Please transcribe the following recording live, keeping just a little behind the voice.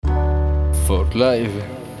فور لايف.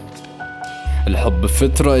 الحب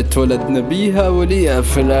فطرة اتولدنا بيها وليها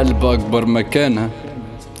في القلب أكبر مكانها،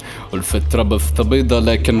 والفطرة بيضة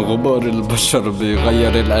لكن غبار البشر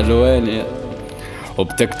بيغير الألوان،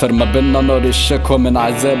 وبتكتر ما بينا نار الشكوى من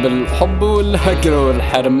عذاب الحب والهجر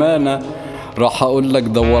والحرمانة. راح أقولك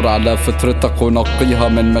دور على فطرتك ونقيها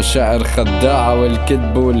من مشاعر خداعة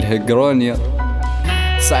والكذب والهجرانية،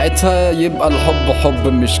 ساعتها يبقى الحب حب،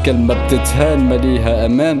 مش كلمة بتتهان مليها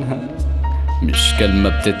أمانها، مش كلمة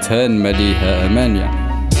بتتهان مليها أمان.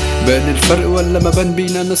 يعني بان الفرق ولا ما بان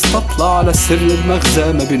بينا نستطلع على سر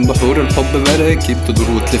المغزى ما بين بحور الحب مراكب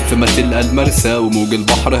تدور وتلف ما تلقى المرسى، وموج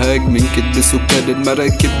البحر هاج من كدب سكان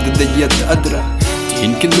المراكب ديت قادرة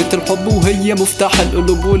تهين كلمة الحب وهي مفتاح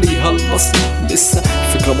القلوب وليها البصر. لسه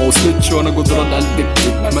الفكرة ما وصلتش وانا جدران قلبي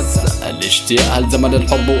بتتمزق، الاشتياق لزمن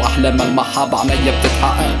الحب واحلام المحبة عينيا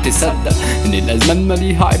بتتحقق تصدق ان الازمان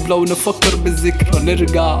ماليها عيب لو نفكر بالذكرى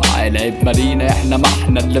نرجع. العيب مالينا احنا، ما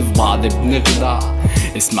احنا اللي في بعض بنخدع.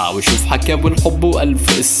 اسمع وشوف حكاوي الحب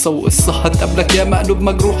والف قصة وقصة هتقابلك يا مقلوب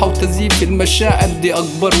مجروحة وتزييف المشاعر دي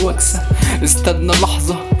اكبر وكسة. استنى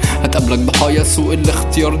لحظة هتقابلك ضحايا سوء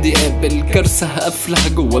الاختيار، دي قابل كارثة قافلة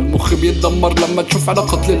جوه المخ بيتدمر لما تشوف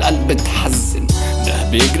علاقات للقلب تحزن. ده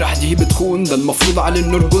بيجرح دي بتخون، ده المفروض عليه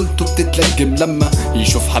ان رجولته بتتلجم لما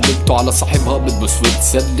يشوف حبيبته على صاحبها بتبص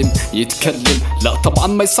وتسلم يتكلم. لا طبعا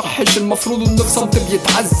ما يصحش، المفروض ان في صمت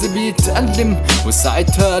بيتعذب يتألم،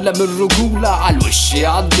 وساعتها ألم الرجولة على الوش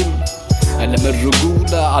يعلم، ألم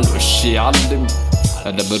الرجولة على الوش يعلم،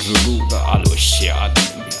 ألم الرجولة على الوش يعلم.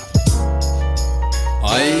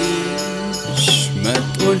 عيش ما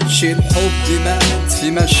تقولش الحب مات،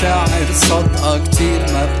 في مشاعر صادقة كتير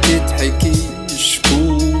ما بتتحكيش.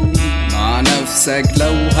 كون مع نفسك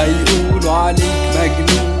لو هيقولوا عليك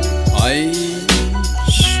مجنون.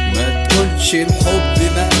 عيش ما تقولش الحب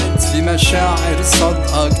مات، في مشاعر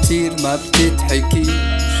صادقة كتير ما بتتحكيش،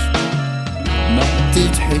 ما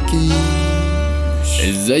بتتحكيش.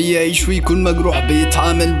 ازاي يعيش ويكون مجروح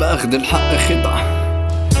بيتعامل بأخذ الحق خدعة،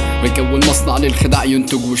 بيكون مصنع للخداع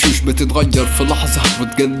ينتج وشوش بتتغير في لحظة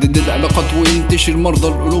وتجدد العلاقات وينتشر مرضى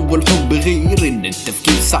القلوب. والحب غير ان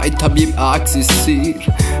التفكير ساعتها بيبقى عكس السير.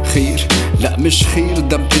 خير لا مش خير،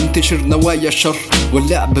 ده بتنتشر نوايا شر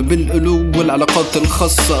واللعب بالقلوب والعلاقات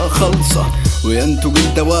الخاصة خالصة، وينتج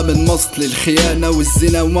الدواء من مصل الخيانة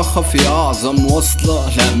والزنا وما خفي أعظم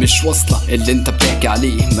وصلة. لا مش وصلة اللي انت بتحكي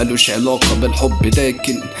عليه ملوش علاقة بالحب،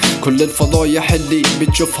 لكن كل الفضايح اللي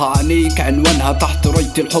بتشوفها عينيك عنوانها تحت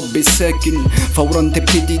راية الحب الساكن. فورا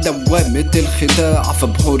تبتدي دوامة الخداع،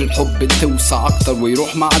 فبحور الحب توسع اكتر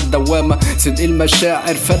ويروح مع الدوامة صدق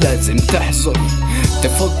المشاعر. فلازم تحذر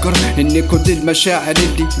تفكر ان كل المشاعر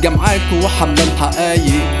اللي جمعاك وحملة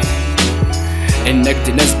الحقايق انك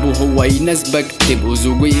تناسبه هو يناسبك، تبقوا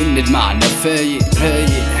زوجين المعنى فايق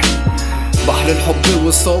رايق. بحر الحب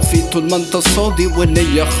والصافي طول ما انت صادي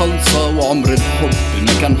والنية خالصة، وعمر الحب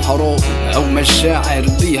ما كان حرام او مشاعر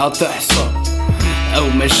بيها تحصى، او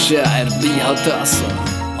مشاعر بيها تحصى.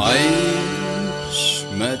 عيش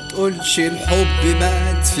ما تقولش الحب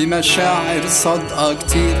مات، في مشاعر صادقة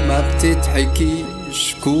كتير ما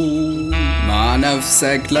بتتحكيش. كون مع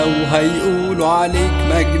نفسك لو هيقولوا عليك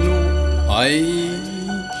مجنون.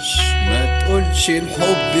 عيش ما تقولش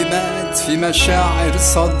الحب مات، في مشاعر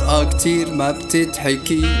صادقة كتير ما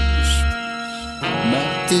بتتحكيش،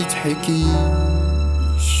 ما بتتحكيش.